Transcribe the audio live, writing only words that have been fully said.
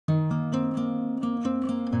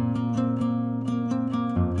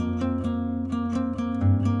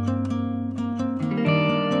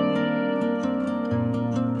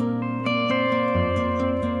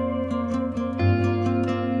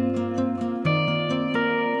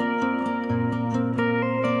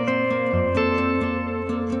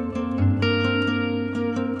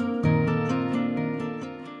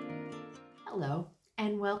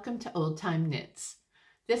to OldeThyme Knits.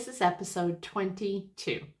 This is episode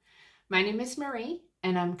 22. My name is Marie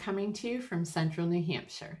and I'm coming to you from Central New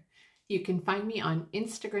Hampshire. You can find me on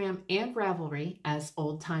Instagram and Ravelry as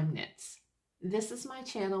OldeThyme Knits. This is my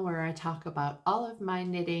channel where I talk about all of my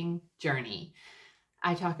knitting journey.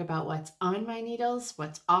 I talk about what's on my needles,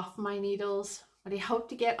 what's off my needles, what I hope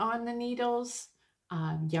to get on the needles,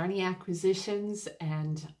 yarny acquisitions,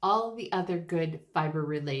 and all the other good fiber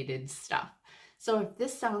related stuff. So if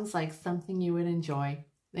this sounds like something you would enjoy,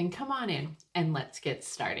 then come on in and let's get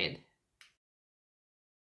started.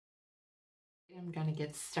 I'm going to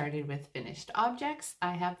get started with finished objects.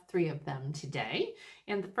 I have 3 of them today,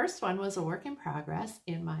 and the first one was a work in progress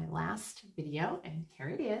in my last video, and here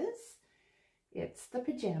it is. It's the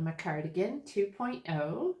Pajama Cardigan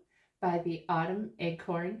 2.0 by the Autumn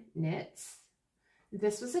Acorn Knits.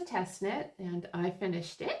 This was a test knit and I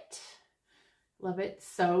finished it. Love it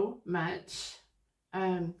so much.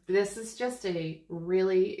 This is just a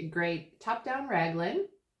really great top-down raglan,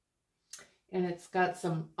 and it's got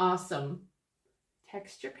some awesome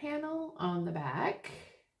texture panel on the back.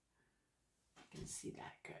 You can see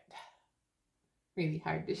that good. Really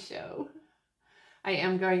hard to show. I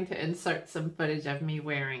am going to insert some footage of me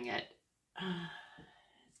wearing it.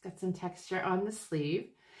 It's got some texture on the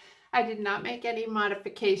sleeve. I did not make any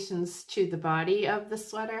modifications to the body of the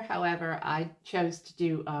sweater. However, I chose to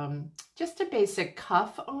do just a basic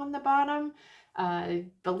cuff on the bottom. I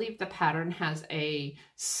believe the pattern has a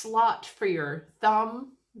slot for your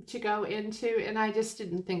thumb to go into, and I just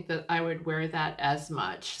didn't think that I would wear that as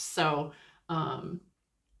much. So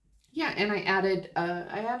yeah, and I added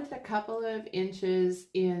a couple of inches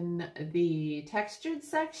in the textured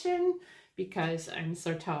section because I'm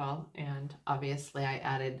so tall, and obviously I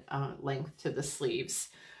added length to the sleeves.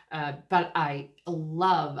 But I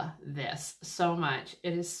love this so much.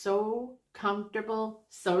 It is so comfortable,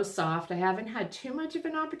 so soft. I haven't had too much of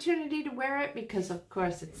an opportunity to wear it because of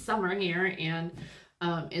course it's summer here and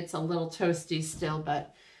it's a little toasty still,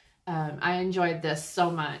 but I enjoyed this so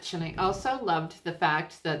much. And I also loved the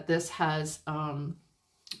fact that this has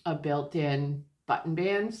a built-in button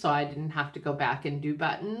band, so I didn't have to go back and do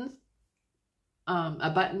buttons.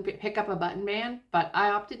 Pick up a button band, but I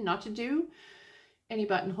opted not to do any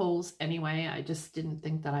buttonholes anyway. I just didn't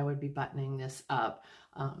think that I would be buttoning this up.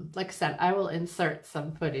 Like I said, I will insert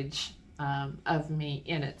some footage of me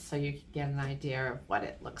in it so you can get an idea of what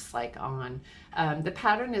it looks like on. The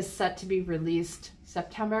pattern is set to be released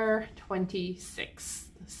September 26th,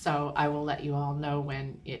 so I will let you all know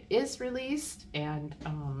when it is released, and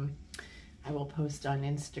I will post on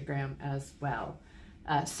Instagram as well.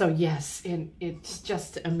 So yes, it's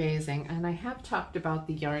just amazing, and I have talked about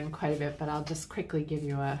the yarn quite a bit, but I'll just quickly give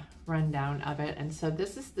you a rundown of it. And so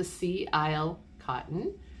this is the Sea Isle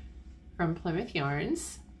cotton from Plymouth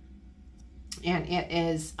Yarns, and it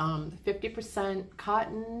is 50%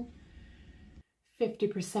 cotton,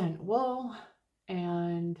 50% wool,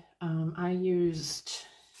 and I used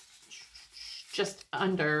just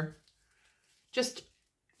under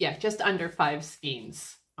 5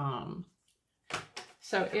 skeins.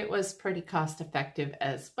 So it was pretty cost effective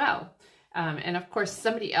as well. And of course,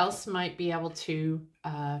 somebody else might be able to,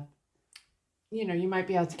 you might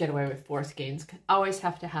be able to get away with 4 skeins. Always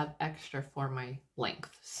have to have extra for my length.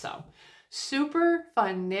 So super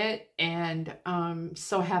fun knit, and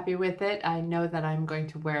so happy with it. I know that I'm going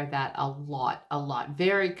to wear that a lot.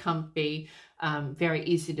 Very comfy, very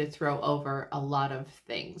easy to throw over a lot of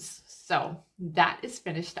things. So that is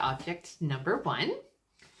finished object number 1.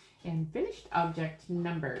 And finished object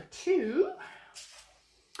number 2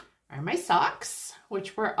 are my socks,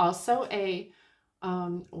 which were also a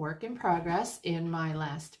work in progress in my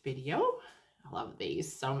last video. I love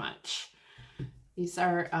these so much. These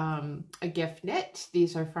are a gift knit.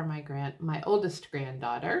 These are for my oldest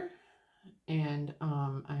granddaughter, and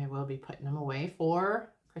I will be putting them away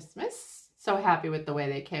for Christmas. So happy with the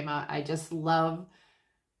way they came out. I just love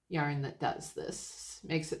yarn that does this.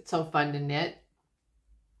 Makes it so fun to knit.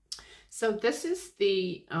 So this is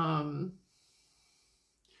the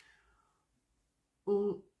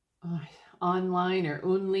online or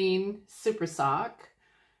Unlean Super Sock.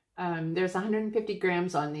 There's 150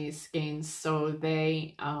 grams on these skeins, so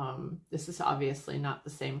they this is obviously not the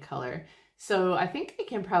same color. So I think I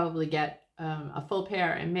can probably get a full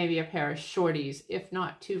pair and maybe a pair of shorties, if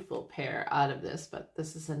not 2 full pair out of this. But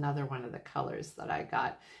this is another one of the colors that I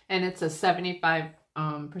got, and it's a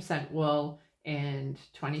 75% wool and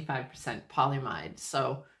 25% polyamide.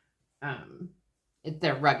 So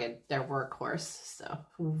they're rugged, they're workhorse. So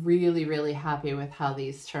really happy with how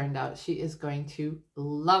these turned out. She is going to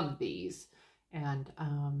love these. And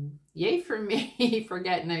yay for me for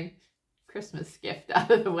getting a Christmas gift out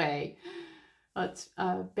of the way. Well, it's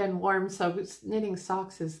been warm, so knitting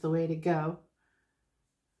socks is the way to go.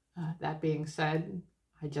 That being said,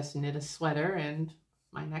 I just knit a sweater, and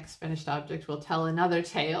my next finished object will tell another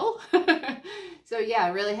tale. So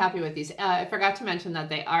yeah, really happy with these. I forgot to mention that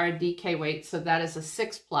they are DK weight, so that is a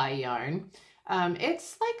 6-ply yarn.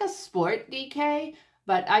 It's like a sport DK,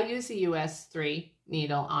 but I use a US 3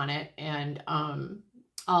 needle on it, and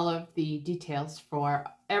all of the details for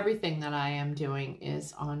everything that I am doing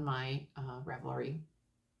is on my Ravelry,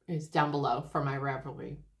 is down below for my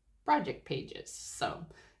Ravelry project pages. So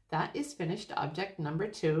that is finished object number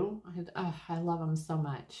 2. I love them so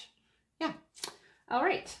much. Yeah. All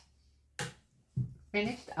right.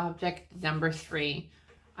 Finished object number 3.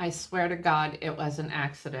 I swear to God, it was an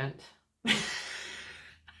accident.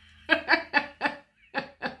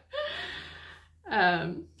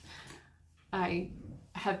 I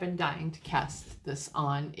have been dying to cast this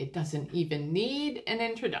on. It doesn't even need an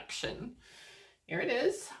introduction. Here it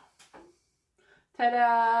is.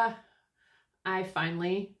 Ta-da! I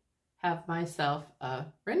finally have myself a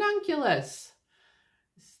Ranunculus.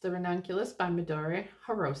 This is the Ranunculus by Midori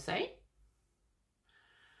Hirose.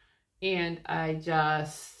 And I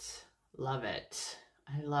just love it.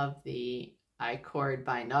 I love the I-cord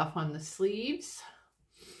bind off on the sleeves.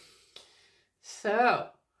 So,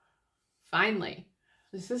 finally,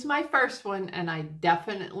 this is my first one, and I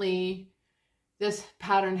definitely, this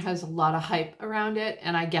pattern has a lot of hype around it,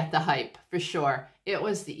 and I get the hype for sure. It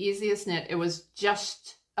was the easiest knit. It was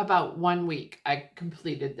just about 1 week I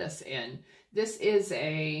completed this in. This is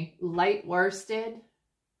a light worsted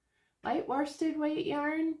weight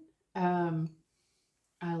yarn.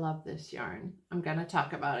 I love this yarn. I'm going to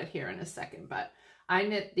talk about it here in a second, but I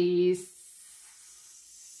knit these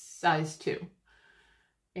size 2.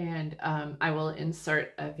 And I will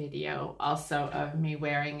insert a video also of me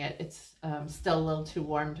wearing it. It's still a little too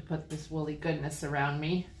warm to put this woolly goodness around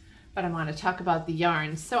me, but I want to talk about the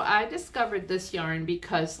yarn. So I discovered this yarn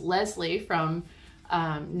because Leslie from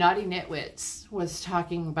Naughty Knitwits was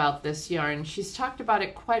talking about this yarn. She's talked about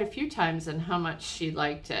it quite a few times and how much she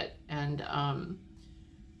liked it. And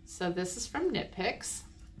so this is from Knit Picks,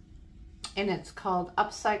 and it's called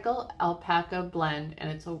Upcycle Alpaca Blend,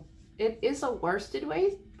 and it is a worsted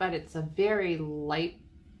weight, but it's a very light,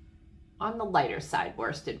 on the lighter side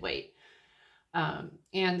worsted weight.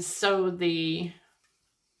 And so the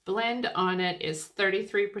blend on it is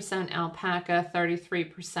 33% alpaca,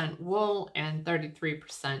 33% wool, and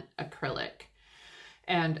 33% acrylic.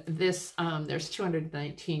 And this, there's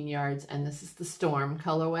 219 yards, and this is the Storm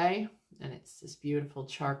colorway, and it's this beautiful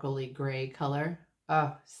charcoaly gray color.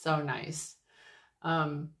 Oh, so nice.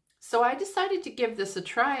 So I decided to give this a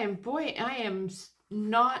try, and boy, I am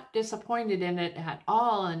not disappointed in it at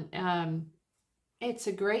all. And it's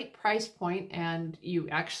a great price point, and you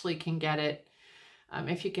actually can get it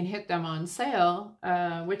if you can hit them on sale,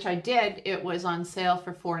 which I did. It was on sale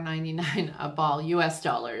for $4.99 a ball, US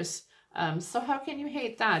dollars. So how can you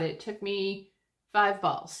hate that? It took me 5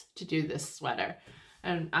 balls to do this sweater.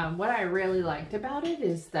 And what I really liked about it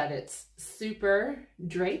is that it's super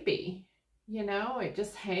drapey. You know, it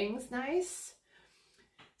just hangs nice.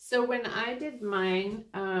 So when I did mine,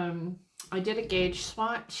 I did a gauge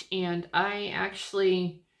swatch, and I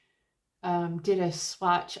actually did a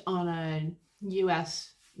swatch on a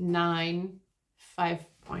US 9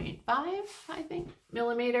 5.5, I think,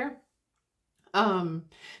 millimeter.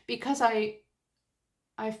 Because I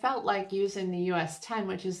felt like using the US 10,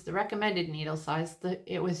 which is the recommended needle size.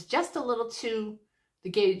 It was just a little too,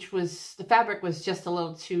 the fabric was just a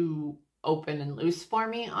little too open and loose for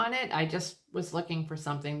me on it. I just was looking for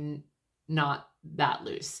something not that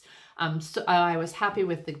loose. So I was happy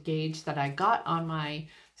with the gauge that I got on my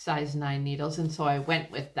size 9 needles, and so I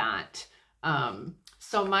went with that.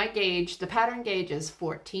 So my gauge, the pattern gauge is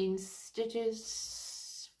 14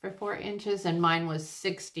 stitches for 4 inches, and mine was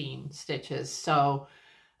 16 stitches. So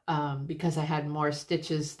because I had more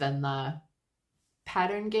stitches than the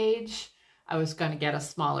pattern gauge, I was going to get a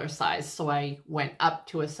smaller size, so I went up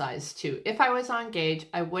to a size 2. If I was on gauge,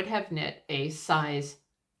 I would have knit a size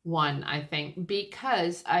 1, I think,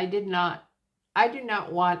 because I do not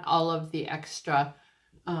want all of the extra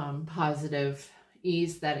positive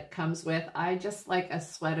ease that it comes with. I just like a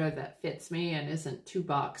sweater that fits me and isn't too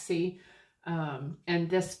boxy, and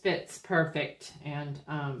this fits perfect, and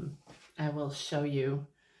I will show you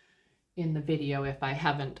in the video if I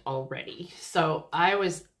haven't already. So I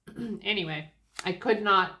was anyway, I could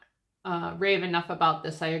not rave enough about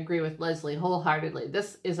this. I agree with Leslie wholeheartedly.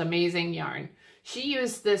 This is amazing yarn. She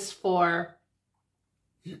used this for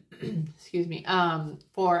excuse me,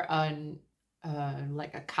 for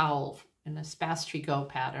like a cowl in a Spastrigo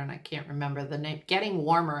pattern. I can't remember the name. Getting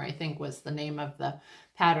Warmer, I think, was the name of the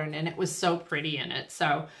pattern, and it was so pretty in it.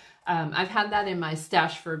 So I've had that in my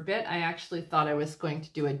stash for a bit. I actually thought I was going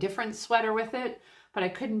to do a different sweater with it, but I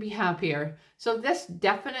couldn't be happier. So this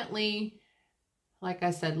definitely, like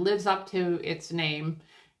I said, lives up to its name,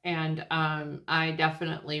 and I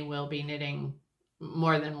definitely will be knitting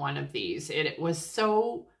more than one of these. It was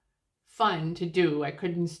so fun to do. I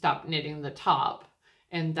couldn't stop knitting the top,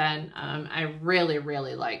 and then I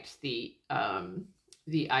really liked the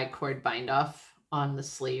I-cord bind off on the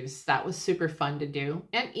sleeves. That was super fun to do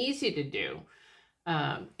and easy to do.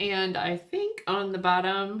 And I think on the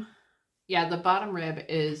bottom, yeah, the bottom rib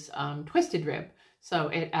is twisted rib, so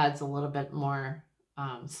it adds a little bit more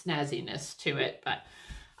snazziness to it. But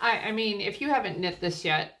I mean, if you haven't knit this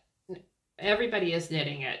yet, everybody is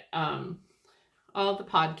knitting it. All the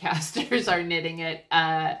podcasters are knitting it.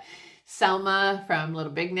 Selma from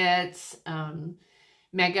Little Big Knits,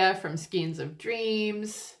 Mega from Skeins of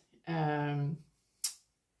Dreams,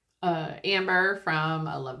 Amber from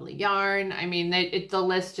A Lovely Yarn. I mean, the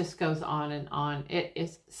list just goes on and on. It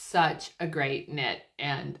is such a great knit,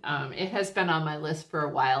 and it has been on my list for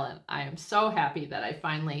a while, and I am so happy that I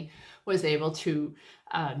finally was able to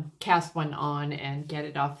cast one on and get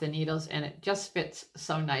it off the needles, and it just fits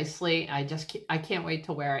so nicely. I can't wait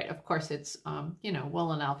to wear it. Of course, it's you know,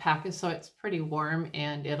 wool and alpaca, so it's pretty warm,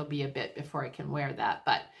 and it'll be a bit before I can wear that,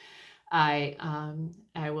 but I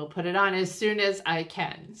will put it on as soon as I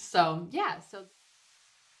can. So yeah, so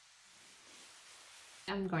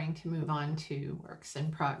I'm going to move on to works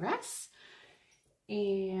in progress.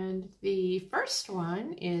 And the first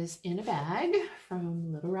one is In a Bag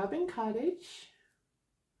from Little Robin Cottage.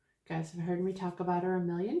 You guys have heard me talk about her a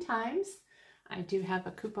million times. I do have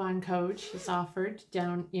a coupon code she's offered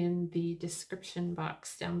down in the description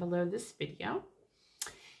box down below this video.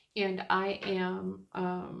 And I am,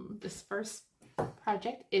 this first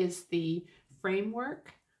project is the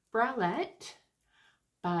Framework Bralette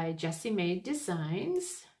by Jessie Made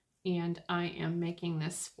Designs. And I am making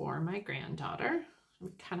this for my granddaughter.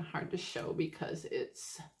 It's kind of hard to show because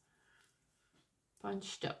it's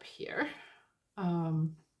bunched up here.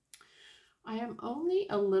 I am only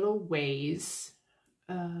a little ways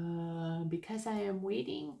because I am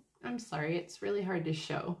waiting. I'm sorry, it's really hard to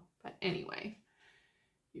show. But anyway,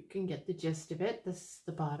 you can get the gist of it. This is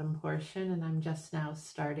the bottom portion, and I'm just now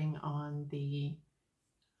starting on the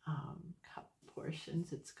cup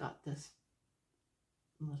portions. It's got this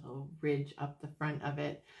little ridge up the front of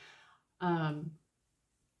it.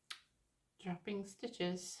 Dropping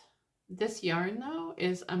stitches. This yarn, though,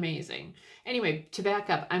 is amazing. Anyway, to back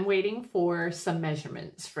up, I'm waiting for some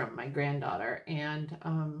measurements from my granddaughter. And,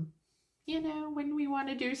 you know, when we want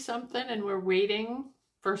to do something and we're waiting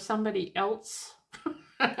for somebody else,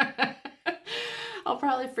 I'll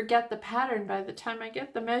probably forget the pattern by the time I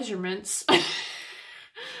get the measurements.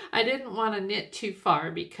 I didn't want to knit too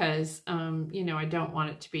far because, you know, I don't want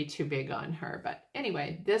it to be too big on her. But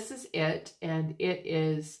anyway, this is it. And it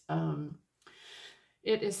is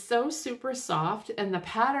so super soft, and the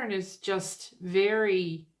pattern is just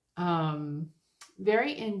very,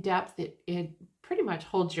 very in-depth. It pretty much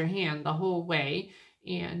holds your hand the whole way,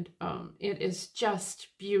 and it is just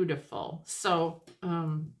beautiful. So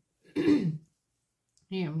I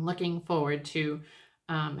am looking forward to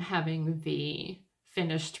having the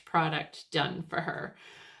finished product done for her.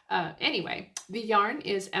 Anyway, the yarn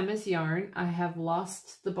is Emma's yarn. I have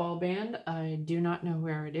lost the ball band. I do not know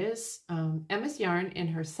where it is. Emma's yarn in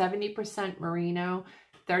her 70% merino,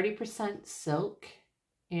 30% silk,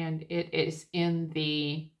 and it is in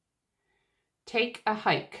the Take a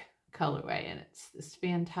Hike colorway, and it's this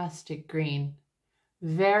fantastic green.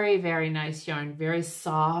 Very, very nice yarn, very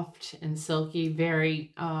soft and silky,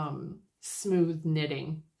 very smooth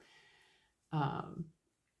knitting.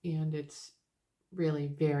 And it's really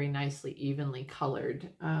very nicely evenly colored.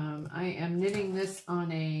 I am knitting this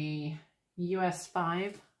on a US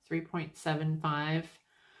 5 3.75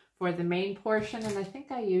 for the main portion, and I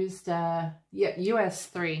think I used US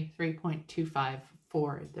 3 3.25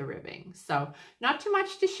 for the ribbing. So not too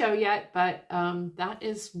much to show yet, but that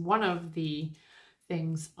is one of the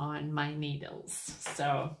things on my needles.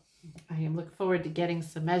 So I look forward to getting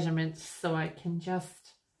some measurements so I can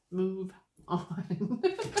just move on.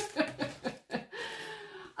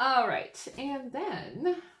 All right, and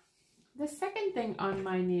then the second thing on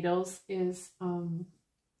my needles is a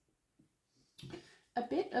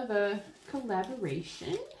bit of a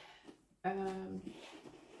collaboration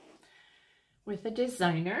with a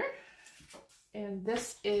designer, and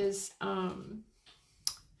this is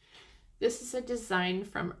This is a design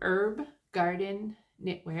from Herb Garden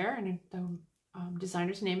Knitwear, and the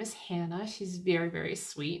designer's name is Hannah. She's very, very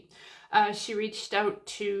sweet. She reached out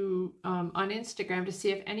to on Instagram to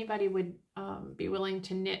see if anybody would be willing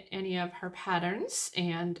to knit any of her patterns,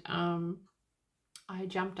 and I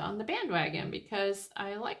jumped on the bandwagon because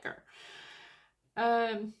I like her.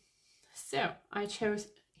 So I chose,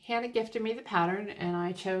 Hannah gifted me the pattern, and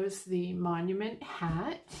I chose the monument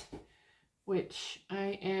hat, which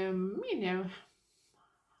I am, you know,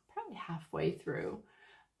 probably halfway through.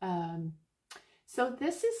 So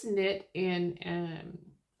this is knit in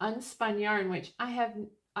unspun yarn, which I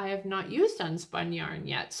have not used unspun yarn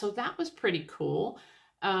yet. So that was pretty cool.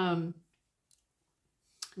 I'm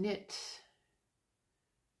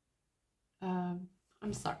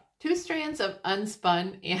sorry, 2 strands of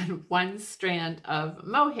unspun and 1 strand of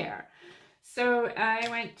mohair. So I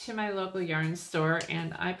went to my local yarn store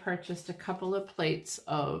and I purchased a couple of plates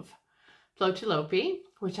of Flotulopi,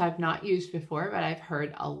 which I've not used before, but I've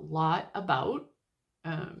heard a lot about.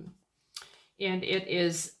 And it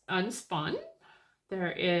is unspun.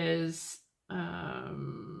 There is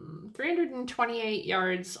 328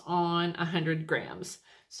 yards on 100 grams.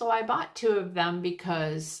 So I bought 2 of them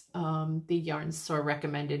because the yarn store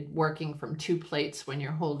recommended working from 2 plates when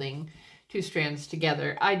you're holding 2 strands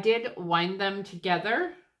together. I did wind them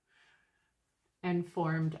together and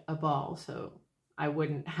formed a ball, so I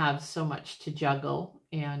wouldn't have so much to juggle.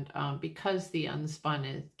 And because the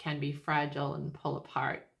unspun can be fragile and pull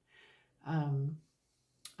apart,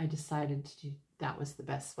 I decided that was the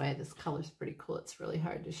best way. This color's pretty cool. It's really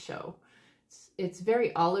hard to show. It's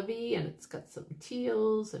very olivey, and it's got some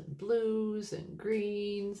teals and blues and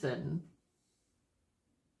greens and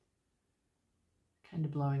kind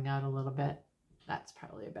of blowing out a little bit. That's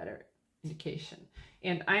probably a better indication.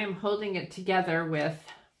 And I am holding it together with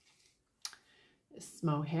this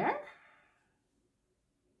mohair.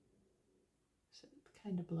 So it's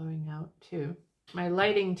kind of blowing out too. My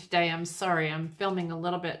lighting today, I'm sorry, I'm filming a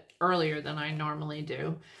little bit earlier than I normally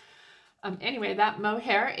do. Anyway, that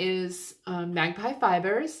mohair is magpie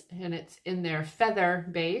fibers, and it's in their feather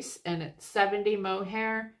base, and it's 70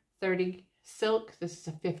 mohair, 30 silk. This is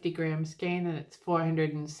a 50 gram skein, and it's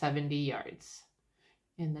 470 yards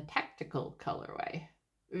in the tactical colorway.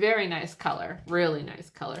 Very nice color, really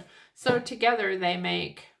nice color. So together they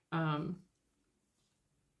make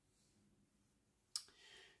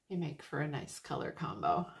for a nice color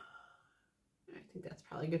combo. I think that's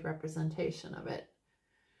probably a good representation of it.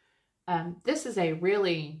 This is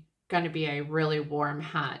going to be a really warm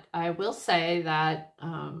hat. I will say that,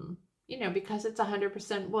 you know, because it's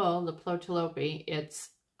 100% wool, the Flotulopi, it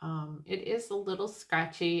is a little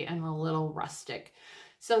scratchy and a little rustic.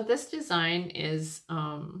 So this design is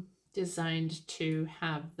designed to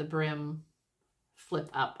have the brim flip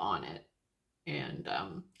up on it. And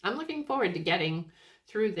I'm looking forward to getting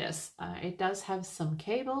through this. It does have some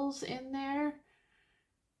cables in there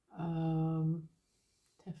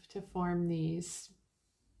to form these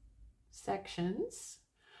sections.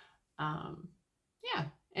 Yeah,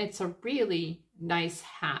 it's a really nice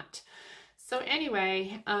hat. So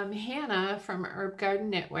anyway, Hannah from Herb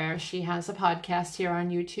Garden Knitwear, she has a podcast here on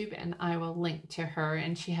YouTube, and I will link to her.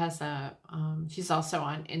 And she has she's also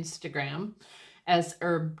on Instagram as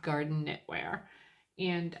Herb Garden Knitwear.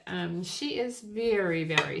 And she is very,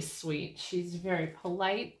 very sweet. She's very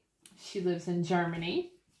polite. She lives in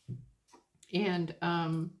Germany. And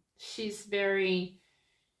she's very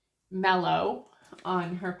mellow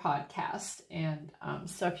on her podcast. And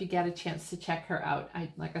so if you get a chance to check her out,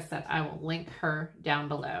 like I said, I will link her down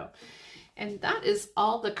below. And that is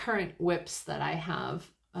all the current whips that I have.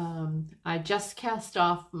 I just cast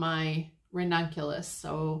off my ranunculus,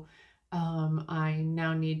 so I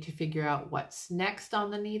now need to figure out what's next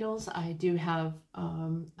on the needles. I do have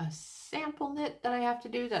a sample knit that I have to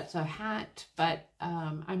do. That's a hat, but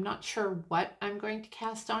I'm not sure what I'm going to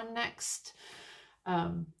cast on next.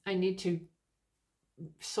 I need to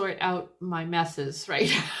sort out my messes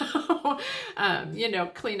right now. You know,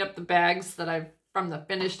 clean up the bags that I've from the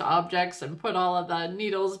finished objects and put all of the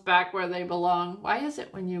needles back where they belong. Why is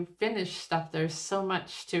it when you finish stuff, there's so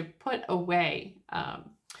much to put away?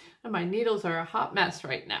 And my needles are a hot mess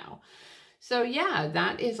right now. So yeah,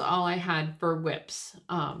 that is all I had for whips.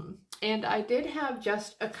 And I did have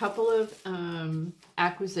just a couple of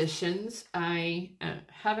acquisitions. I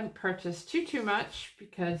haven't purchased too much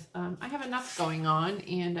because I have enough going on,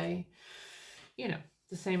 and you know,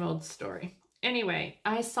 the same old story. Anyway,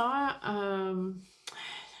 I saw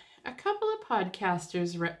a couple of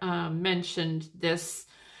podcasters mentioned this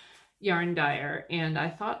yarn dyer, and I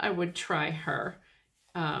thought I would try her.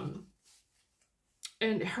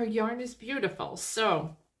 and her yarn is beautiful.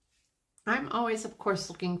 So I'm always, of course,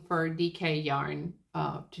 looking for DK yarn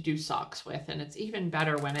to do socks with, and it's even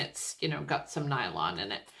better when it's, you know, got some nylon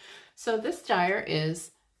in it. So this dyer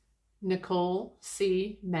is Nicole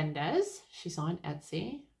C. Mendez. She's on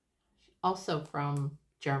Etsy, also from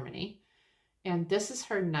Germany. And this is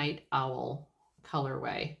her Night Owl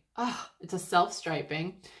colorway. Oh, it's a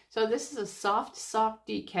self-striping. So this is a soft sock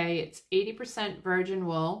DK. It's 80% virgin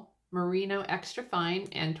wool, merino extra fine,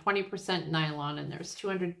 and 20% nylon, and there's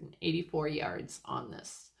 284 yards on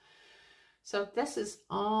this. So this is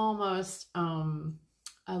almost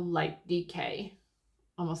a light DK,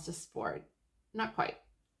 almost a sport. Not quite.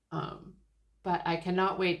 But I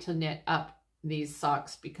cannot wait to knit up these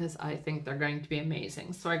socks because I think they're going to be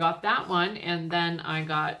amazing. So I got that one, and then I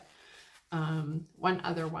got one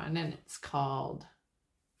other one, and it's called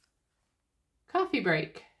Coffee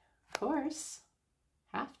Break. Of course,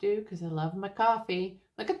 have to, because I love my coffee.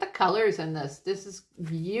 Look at the colors in this. This is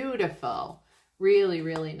beautiful. Really,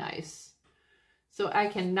 really nice. So I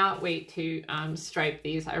cannot wait to stripe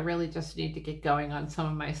these. I really just need to get going on some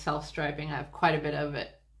of my self-striping. I have quite a bit of it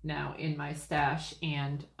now in my stash,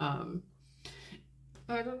 and I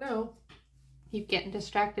don't know, keep getting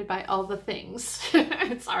distracted by all the things.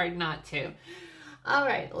 It's hard not to. All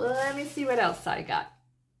right, let me see what else I got.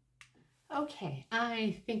 Okay,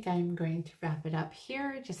 I think I'm going to wrap it up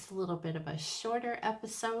here. Just a little bit of a shorter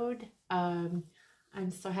episode. I'm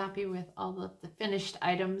so happy with all of the finished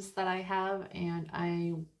items that I have, and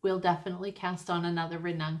I will definitely cast on another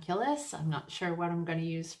Ranunculus. I'm not sure what I'm going to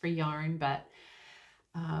use for yarn, but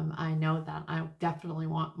I know that I definitely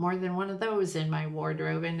want more than one of those in my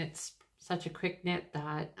wardrobe, and it's such a quick knit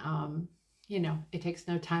that, you know, it takes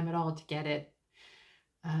no time at all to get it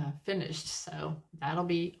finished. So that'll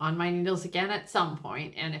be on my needles again at some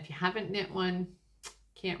point. And if you haven't knit one,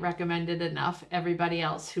 can't recommend it enough. Everybody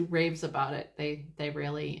else who raves about it, they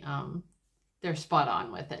really, they're spot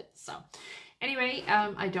on with it. So anyway,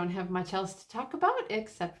 I don't have much else to talk about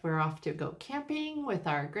except we're off to go camping with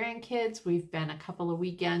our grandkids. We've been a couple of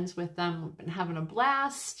weekends with them. We've been having a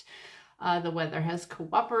blast. The weather has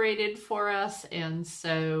cooperated for us, and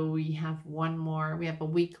so we have a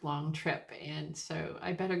week-long trip, and so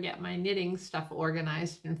I better get my knitting stuff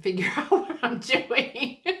organized and figure out what I'm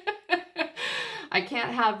doing. I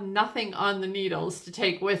can't have nothing on the needles to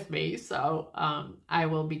take with me, so I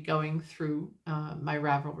will be going through my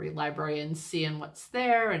Ravelry library and seeing what's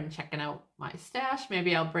there and checking out my stash.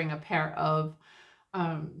 Maybe I'll bring a pair of,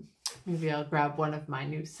 maybe I'll grab one of my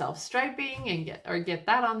new self-striping and get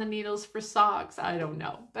that on the needles for socks. I don't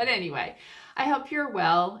know. But anyway, I hope you're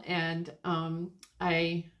well, and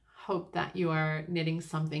I hope that you are knitting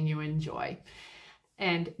something you enjoy.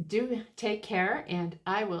 And do take care, and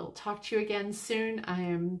I will talk to you again soon. I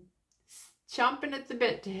am chomping at the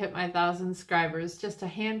bit to hit my 1,000 subscribers. Just a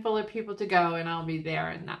handful of people to go, and I'll be there,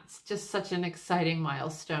 and that's just such an exciting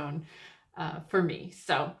milestone for me.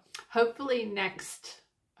 So hopefully next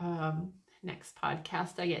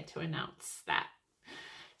podcast I get to announce that.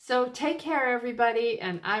 So take care, everybody,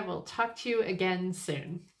 and I will talk to you again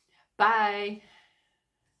soon. Bye.